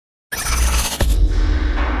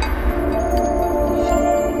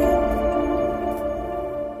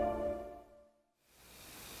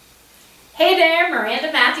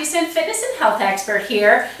Miranda Matthewson, fitness and health expert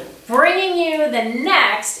here, bringing you the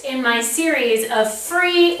next in my series of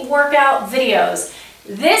free workout videos.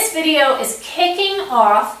 This video is kicking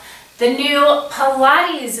off the new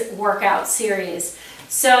Pilates workout series.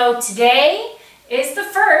 So today is the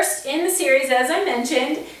first in the series, as I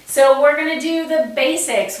mentioned. So we're going to do the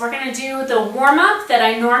basics. We're going to do the warm-up that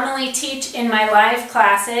I normally teach in my live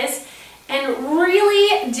classes and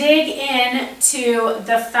really dig into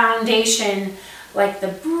the foundation, like the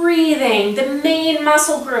breathing, the main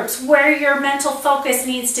muscle groups, where your mental focus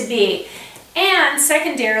needs to be. And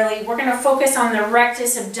secondarily, we're going to focus on the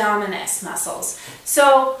rectus abdominis muscles.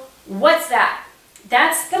 So what's that?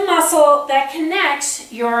 That's the muscle that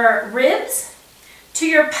connects your ribs to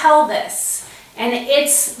your pelvis. And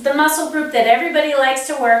it's the muscle group that everybody likes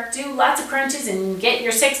to work, do lots of crunches and get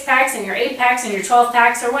your 6-packs and your 8-packs and your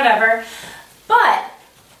 12-packs or whatever. But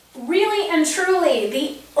really and truly,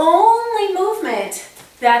 the only movement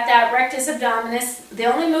that rectus abdominis, the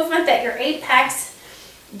only movement that your 8-packs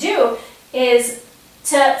do is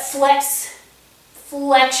to flex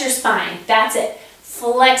your spine. That's it.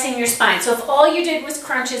 Flexing your spine. So if all you did was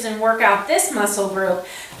crunches and work out this muscle group,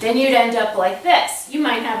 then you'd end up like this. You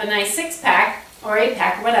might have a nice 6-pack or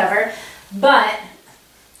 8-pack, whatever, but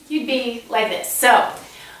you'd be like this. So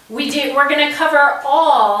we're going to cover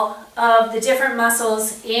all of the different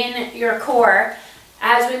muscles in your core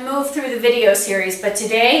as we move through the video series. But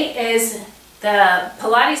today is the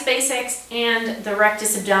Pilates basics and the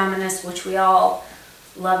rectus abdominis, which we all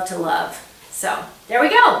love to love. So there we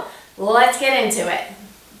go. Let's get into it.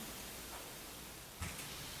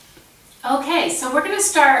 Okay, so we're going to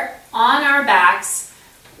start on our backs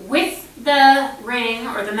with the ring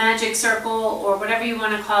or the magic circle or whatever you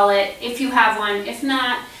want to call it, if you have one. If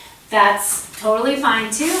not, that's totally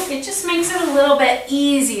fine too. It just makes it a little bit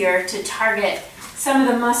easier to target some of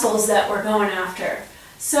the muscles that we're going after.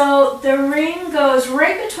 So the ring goes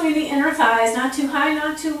right between the inner thighs, not too high,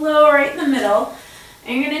 not too low, right in the middle.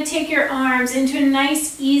 And you're going to take your arms into a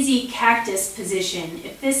nice, easy cactus position.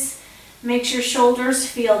 If this makes your shoulders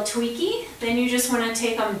feel tweaky, then you just want to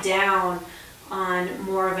take them down on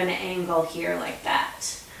more of an angle here like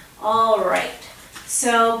that. All right.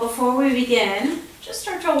 So before we begin, just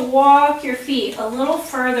start to walk your feet a little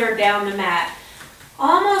further down the mat,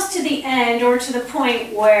 almost to the end or to the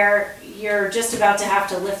point where you're just about to have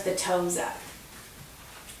to lift the toes up.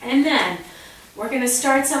 And then we're going to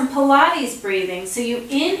start some Pilates breathing. So you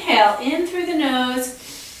inhale in through the nose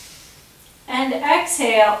and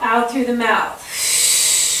exhale out through the mouth.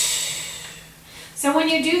 So when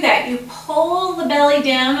you do that, you pull the belly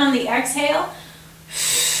down on the exhale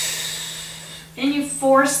and you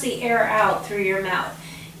force the air out through your mouth.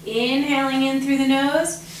 Inhaling in through the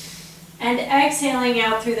nose and exhaling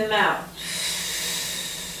out through the mouth.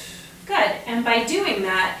 Good. And by doing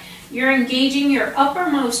that, you're engaging your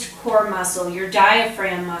uppermost core muscle, your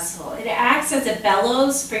diaphragm muscle. It acts as a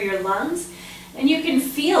bellows for your lungs, and you can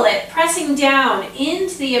feel it pressing down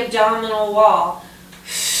into the abdominal wall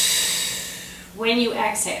when you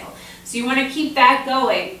exhale. So you want to keep that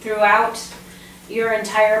going throughout your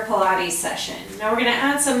entire Pilates session. Now we're going to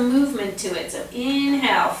add some movement to it. So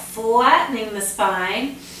inhale, flattening the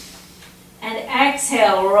spine, and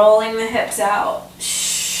exhale, rolling the hips out.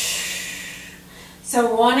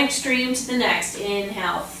 So one extreme to the next.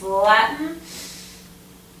 Inhale, flatten,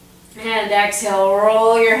 and exhale,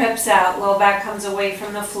 roll your hips out. Low back comes away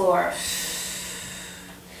from the floor.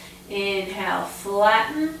 Inhale,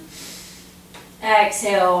 flatten.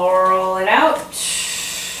 Exhale, roll it out.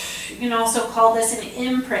 You can also call this an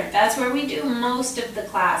imprint. That's where we do most of the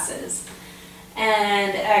classes.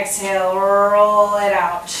 And exhale, roll it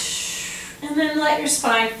out. And then let your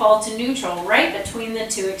spine fall to neutral, right between the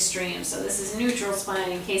two extremes. So this is neutral spine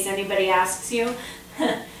in case anybody asks you.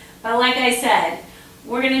 But like I said,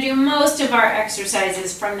 we're going to do most of our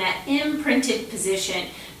exercises from that imprinted position,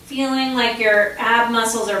 feeling like your ab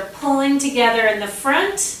muscles are pulling together in the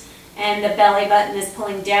front and the belly button is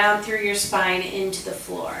pulling down through your spine into the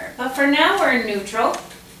floor. But for now, we're in neutral.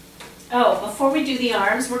 Oh, before we do the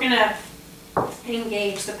arms, we're going to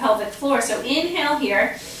engage the pelvic floor. So inhale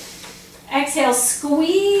here. Exhale,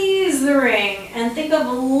 squeeze the ring, and think of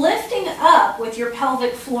lifting up with your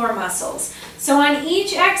pelvic floor muscles. So on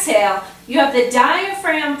each exhale, you have the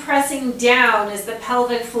diaphragm pressing down as the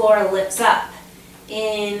pelvic floor lifts up.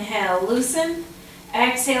 Inhale, loosen.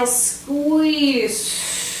 Exhale, squeeze.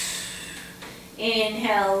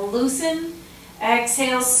 Inhale, loosen.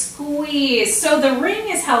 Exhale, squeeze. So the ring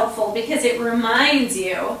is helpful because it reminds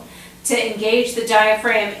you to engage the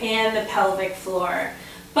diaphragm and the pelvic floor.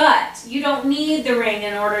 But you don't need the ring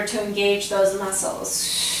in order to engage those muscles.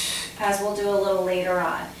 as we'll do a little later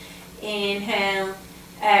on. Inhale,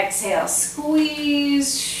 exhale,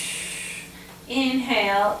 squeeze.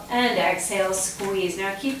 Inhale and exhale, squeeze.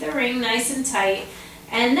 Now keep the ring nice and tight.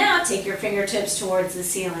 And now take your fingertips towards the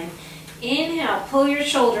ceiling. Inhale, pull your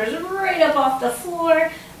shoulders right up off the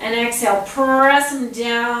floor. And exhale, press them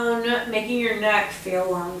down, making your neck feel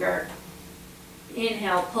longer.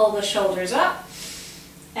 Inhale, pull the shoulders up.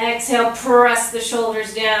 Exhale, press the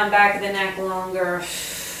shoulders down, back of the neck longer.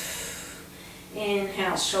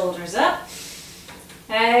 Inhale, shoulders up.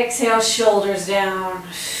 Exhale, shoulders down.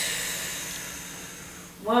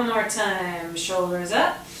 One more time, shoulders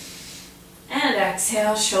up. And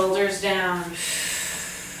exhale, shoulders down.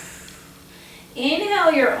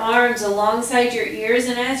 Inhale your arms alongside your ears,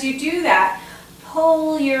 and as you do that,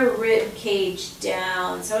 pull your rib cage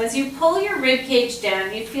down. So as you pull your rib cage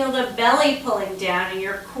down, you feel the belly pulling down and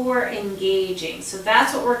your core engaging. So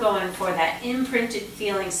that's what we're going for, that imprinted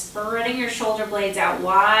feeling, spreading your shoulder blades out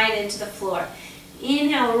wide into the floor.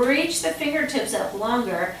 Inhale, reach the fingertips up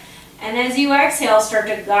longer. And as you exhale, start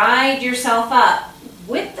to guide yourself up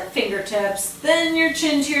with the fingertips, then your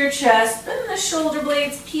chin to your chest, then the shoulder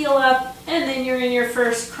blades peel up, and then you're in your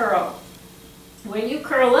first curl. When you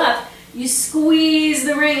curl up, you squeeze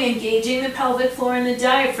the ring, engaging the pelvic floor and the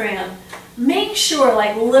diaphragm. Make sure,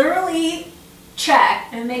 like literally check,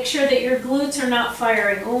 and make sure that your glutes are not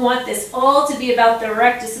firing. We want this all to be about the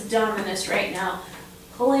rectus abdominis right now.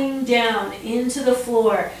 Pulling down into the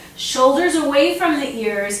floor. Shoulders away from the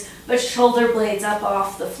ears, but shoulder blades up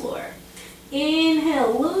off the floor.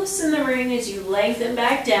 Inhale, loosen the ring as you lengthen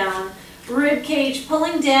back down. Rib cage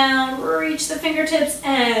pulling down, reach the fingertips,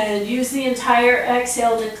 and use the entire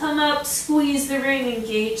exhale to come up, squeeze the ring,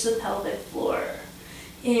 engage the pelvic floor.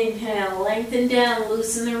 Inhale, lengthen down,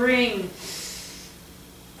 loosen the ring.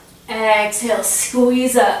 Exhale,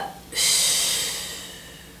 squeeze up.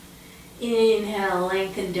 Inhale,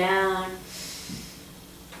 lengthen down.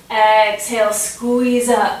 Exhale, squeeze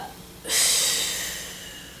up.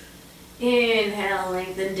 Inhale,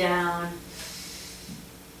 lengthen down.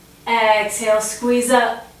 Exhale, squeeze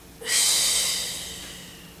up.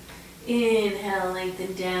 Inhale,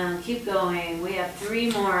 lengthen down. Keep going. We have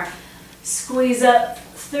 3 more. Squeeze up.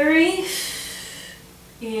 3.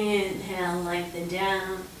 Inhale, lengthen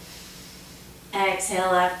down.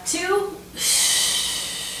 Exhale, up. 2.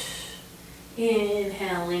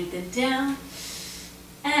 Inhale, lengthen down.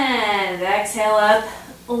 And exhale up.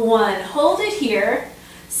 1. Hold it here.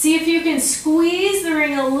 See if you can squeeze the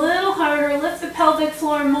ring a little harder, lift the pelvic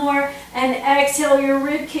floor more, and exhale your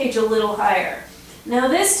rib cage a little higher. Now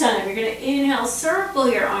this time, you're going to inhale, circle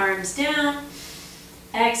your arms down.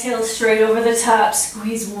 Exhale, straight over the top,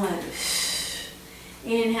 squeeze 1.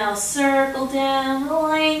 Inhale, circle down,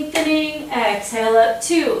 lengthening. Exhale, up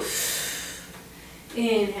 2.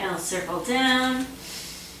 Inhale, circle down.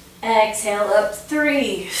 Exhale, up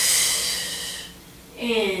 3.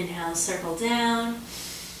 Inhale, circle down.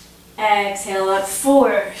 Exhale, up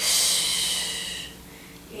 4.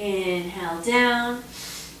 Inhale, down.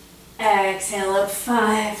 Exhale, up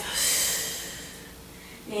 5.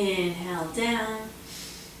 Inhale, down.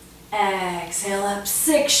 Exhale, up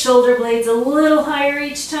 6. Shoulder blades a little higher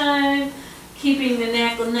each time. Keeping the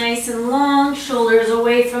neck nice and long. Shoulders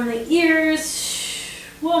away from the ears.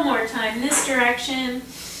 One more time this direction.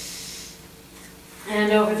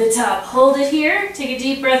 And over the top. Hold it here. Take a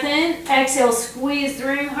deep breath in. Exhale, squeeze the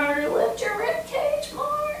ring harder. Lift your rib cage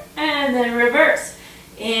more. And then reverse.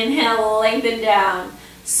 Inhale, lengthen down.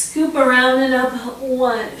 Scoop around and up.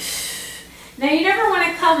 1. Now you never want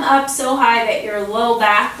to come up so high that your low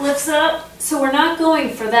back lifts up. So we're not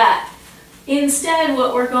going for that. Instead,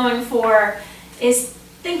 what we're going for is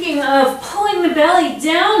thinking of pulling the belly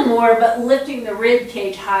down more, but lifting the rib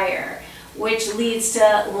cage higher, which leads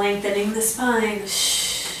to lengthening the spine.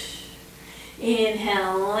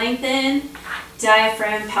 Inhale, lengthen,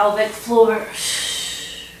 diaphragm, pelvic floor.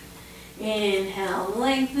 Inhale,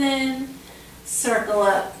 lengthen, circle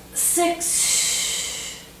up. 6.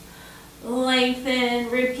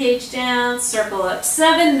 Lengthen, rib cage down, circle up.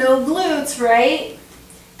 7, no glutes, right?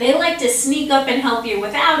 They like to sneak up and help you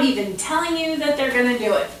without even telling you that they're going to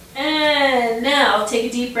do it. And now take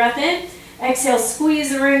a deep breath in. Exhale,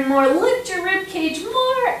 squeeze the ring more, lift your rib cage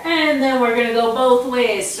more, and then we're going to go both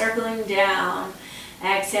ways, circling down.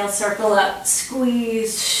 Exhale, circle up,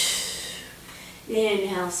 squeeze.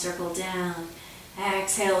 Inhale, circle down.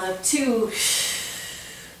 Exhale, up 2.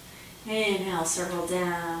 Inhale, circle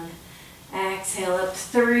down. Exhale, up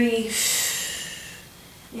 3.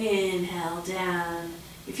 Inhale, down.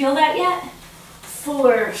 You feel that yet?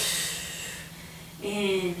 4.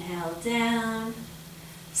 Inhale, down.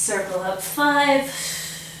 Circle up. 5.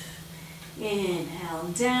 Inhale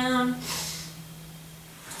down.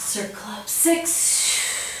 Circle up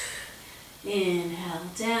 6. Inhale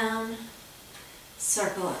down.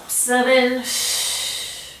 Circle up 7.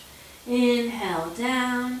 Inhale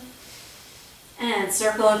down. And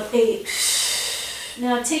circle up 8.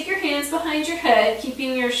 Now take your hands behind your head,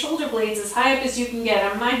 keeping your shoulder blades as high up as you can get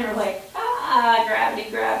them. Mine are like, gravity,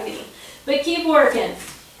 gravity. But keep working.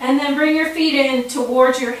 And then bring your feet in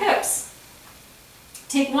towards your hips.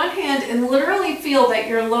 Take one hand and literally feel that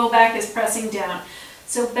your low back is pressing down.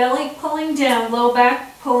 So belly pulling down, low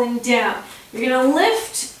back pulling down. You're going to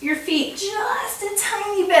lift your feet just a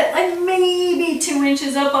tiny bit, like maybe 2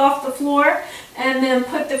 inches up off the floor, and then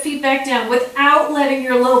put the feet back down without letting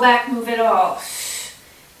your low back move at all.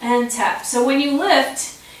 And tap. So when you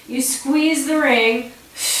lift, you squeeze the ring.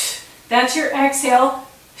 That's your exhale.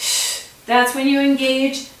 That's when you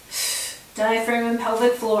engage diaphragm and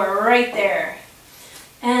pelvic floor right there.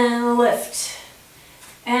 And lift.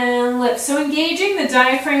 And lift. So engaging the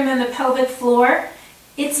diaphragm and the pelvic floor,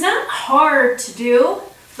 it's not hard to do.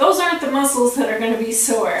 Those aren't the muscles that are going to be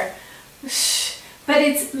sore. But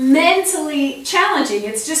it's mentally challenging.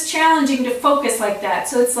 It's just challenging to focus like that.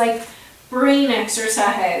 So it's like brain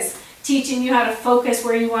exercise, teaching you how to focus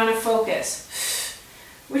where you want to focus,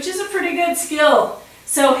 which is a pretty good skill.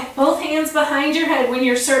 So both hands behind your head when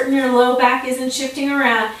you're certain your low back isn't shifting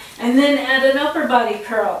around, and then add an upper body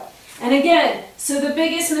curl. And again, so the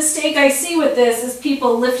biggest mistake I see with this is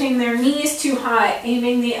people lifting their knees too high,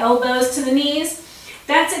 aiming the elbows to the knees.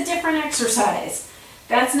 That's a different exercise.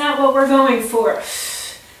 That's not what we're going for.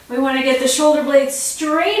 We want to get the shoulder blades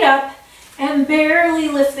straight up and barely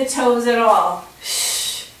lift the toes at all.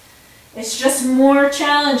 It's just more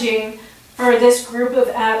challenging for this group of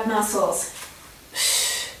ab muscles.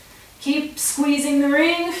 Keep squeezing the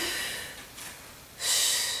ring.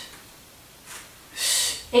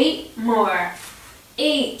 8 more.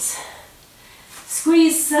 8.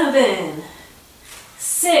 Squeeze 7.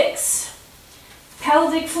 6.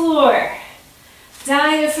 Pelvic floor.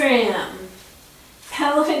 Diaphragm.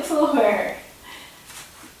 Pelvic floor.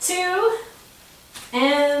 2.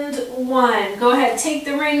 And 1. Go ahead, take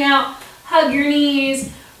the ring out, hug your knees,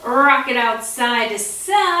 rock it out side to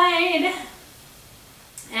side.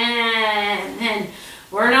 And then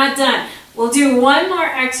we're not done. We'll do one more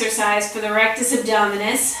exercise for the rectus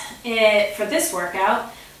abdominis for this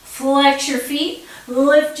workout. Flex your feet,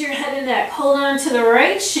 lift your head and neck, hold on to the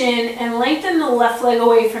right shin and lengthen the left leg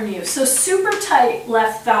away from you. So super tight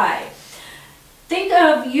left thigh. Think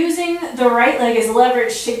of using the right leg as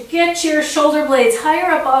leverage to get your shoulder blades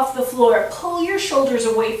higher up off the floor. Pull your shoulders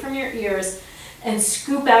away from your ears and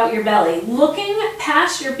scoop out your belly. Looking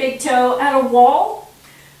past your big toe at a wall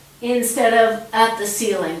instead of at the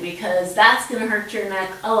ceiling, because that's going to hurt your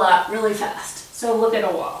neck a lot really fast. So look at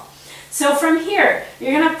a wall. So from here,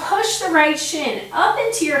 you're going to push the right shin up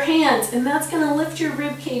into your hands, and that's going to lift your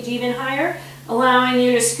rib cage even higher, allowing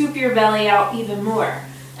you to scoop your belly out even more.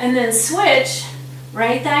 And then switch.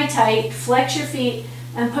 Right thigh tight, flex your feet,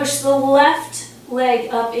 and push the left leg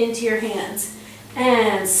up into your hands.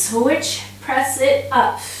 And switch, press it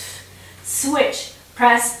up. Switch,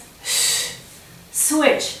 press,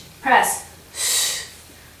 switch, press,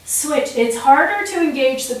 switch. It's harder to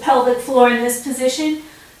engage the pelvic floor in this position,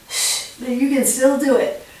 but you can still do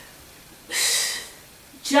it.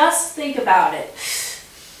 Just think about it.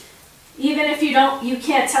 Even if you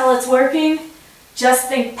can't tell it's working, just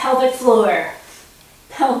think pelvic floor.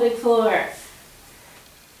 Pelvic floor.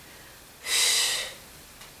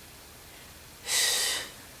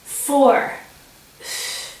 4,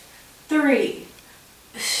 3,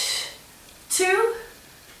 2.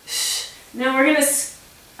 Now we're going to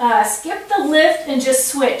skip the lift and just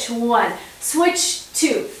switch. 1, switch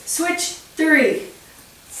 2, switch 3,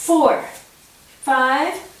 4,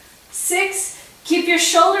 5, 6. Keep your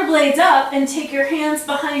shoulder blades up and take your hands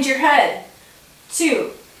behind your head.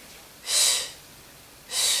 2,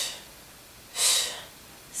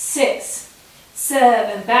 6,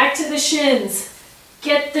 7, back to the shins.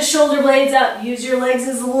 Get the shoulder blades up. Use your legs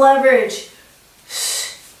as leverage.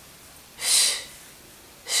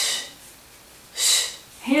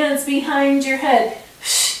 Hands behind your head.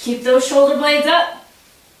 Keep those shoulder blades up.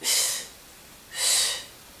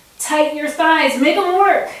 Tighten your thighs. Make them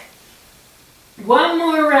work. One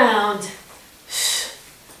more round.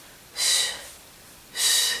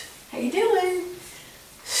 How you doing?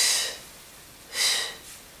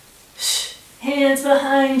 Hands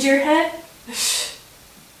behind your head.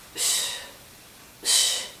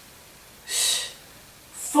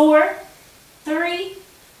 4, 3,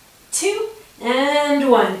 2, and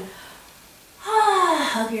 1.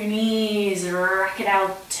 Hug your knees, rock it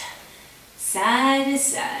out. side to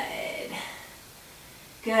side.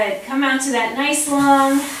 Good. Come out to that nice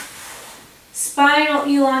long spinal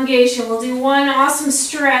elongation. We'll do one awesome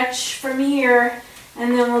stretch from here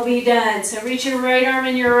and then we'll be done. So reach your right arm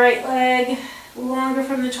and your right leg longer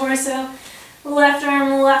from the torso. Left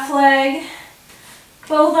arm, left leg.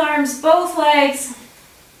 Both arms, both legs.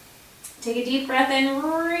 Take a deep breath in,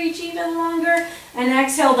 reach even longer, and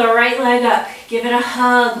exhale the right leg up. Give it a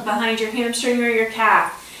hug behind your hamstring or your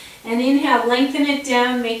calf. And inhale, lengthen it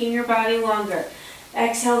down, making your body longer.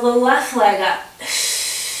 Exhale the left leg up.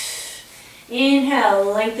 Inhale,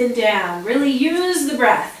 lengthen down. Really use the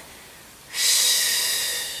breath.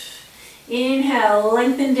 Inhale,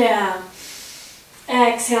 lengthen down.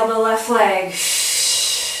 Exhale the left leg.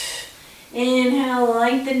 Inhale,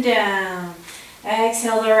 lengthen down.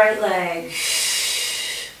 Exhale the right leg.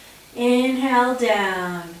 Inhale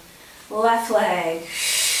down. Left leg.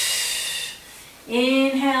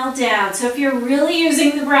 Inhale down. So if you're really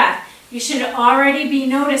using the breath, you should already be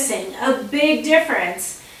noticing a big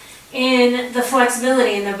difference in the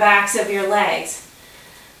flexibility in the backs of your legs.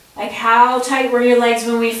 Like how tight were your legs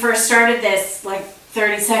when we first started this like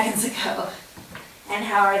 30 seconds ago? And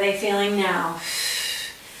how are they feeling now?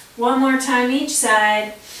 One more time each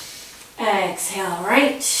side. Exhale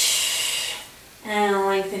right, and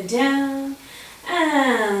lengthen down,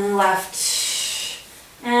 and left,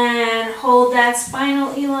 and hold that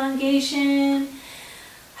spinal elongation.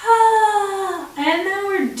 And then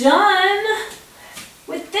we're done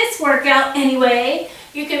with this workout anyway.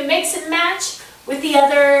 You can mix and match with the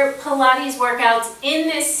other Pilates workouts in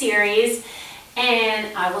this series,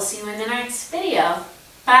 and I will see you in the next video.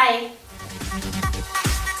 Bye.